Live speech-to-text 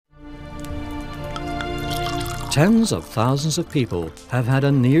Tens of thousands of people have had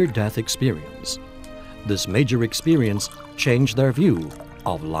a near-death experience. This major experience changed their view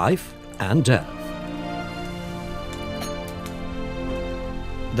of life and death.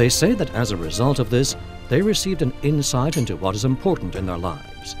 They say that as a result of this, they received an insight into what is important in their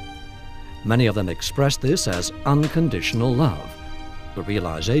lives. Many of them express this as unconditional love, the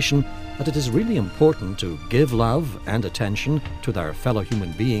realization that it is really important to give love and attention to their fellow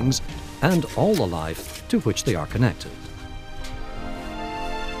human beings and all the life to which they are connected.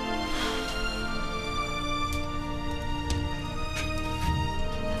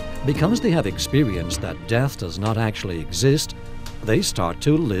 Because they have experienced that death does not actually exist, they start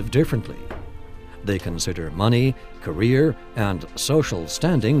to live differently. They consider money, career, and social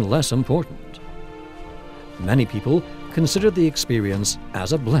standing less important. Many people consider the experience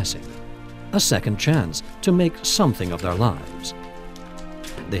as a blessing, a second chance to make something of their lives.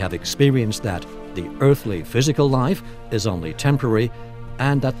 They have experienced that the earthly physical life is only temporary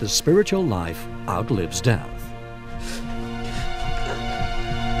and that the spiritual life outlives death.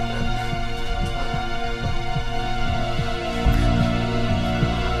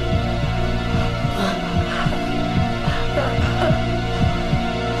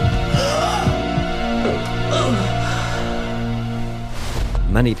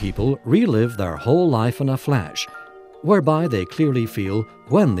 Many people relive their whole life in a flash, whereby they clearly feel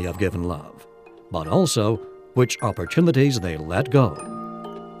when they have given love, but also which opportunities they let go.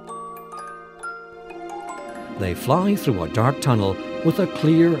 They fly through a dark tunnel with a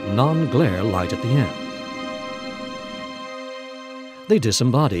clear, non-glare light at the end. They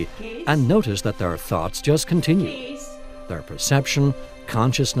disembody and notice that their thoughts just continue. Their perception,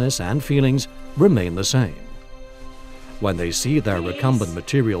 consciousness, and feelings remain the same. When they see their recumbent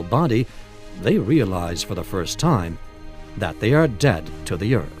material body, they realize for the first time that they are dead to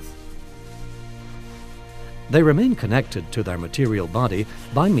the earth. They remain connected to their material body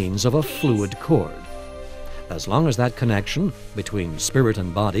by means of a fluid cord. As long as that connection between spirit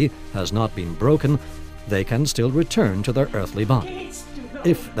and body has not been broken, they can still return to their earthly body,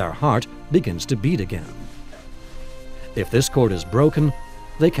 if their heart begins to beat again. If this cord is broken,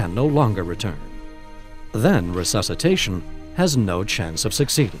 they can no longer return. Then resuscitation has no chance of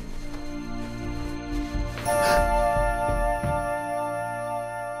succeeding.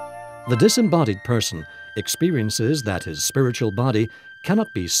 The disembodied person experiences that his spiritual body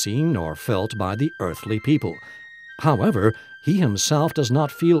cannot be seen or felt by the earthly people. However, he himself does not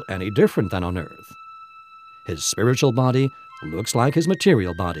feel any different than on earth. His spiritual body looks like his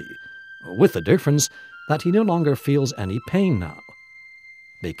material body, with the difference that he no longer feels any pain now.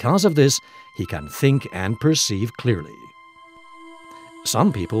 Because of this, he can think and perceive clearly.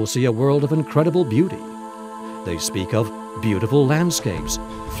 Some people see a world of incredible beauty. They speak of beautiful landscapes,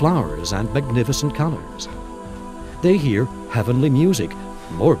 flowers, and magnificent colors. They hear heavenly music,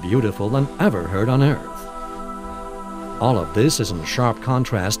 more beautiful than ever heard on earth. All of this is in sharp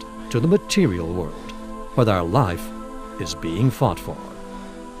contrast to the material world, where their life is being fought for.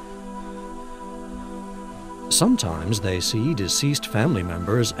 Sometimes they see deceased family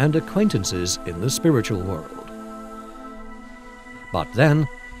members and acquaintances in the spiritual world. But then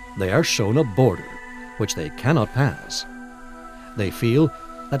they are shown a border which they cannot pass. They feel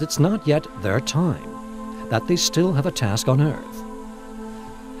that it's not yet their time, that they still have a task on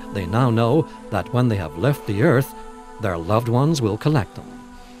earth. They now know that when they have left the earth, their loved ones will collect them.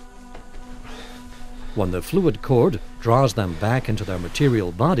 When the fluid cord draws them back into their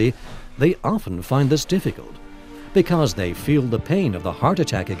material body, they often find this difficult, because they feel the pain of the heart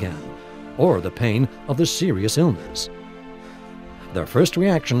attack again, or the pain of the serious illness. Their first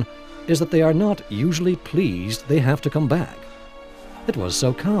reaction is that they are not usually pleased they have to come back. It was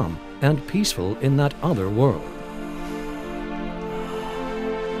so calm and peaceful in that other world.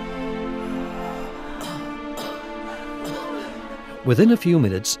 Within a few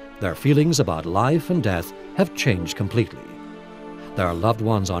minutes, their feelings about life and death have changed completely. Their loved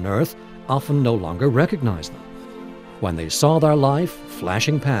ones on earth often no longer recognize them. When they saw their life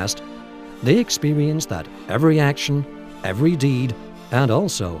flashing past, they experienced that every action, every deed, and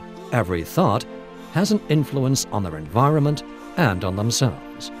also every thought has an influence on their environment and on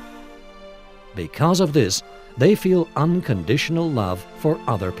themselves. Because of this, they feel unconditional love for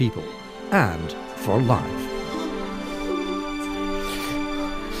other people and for life.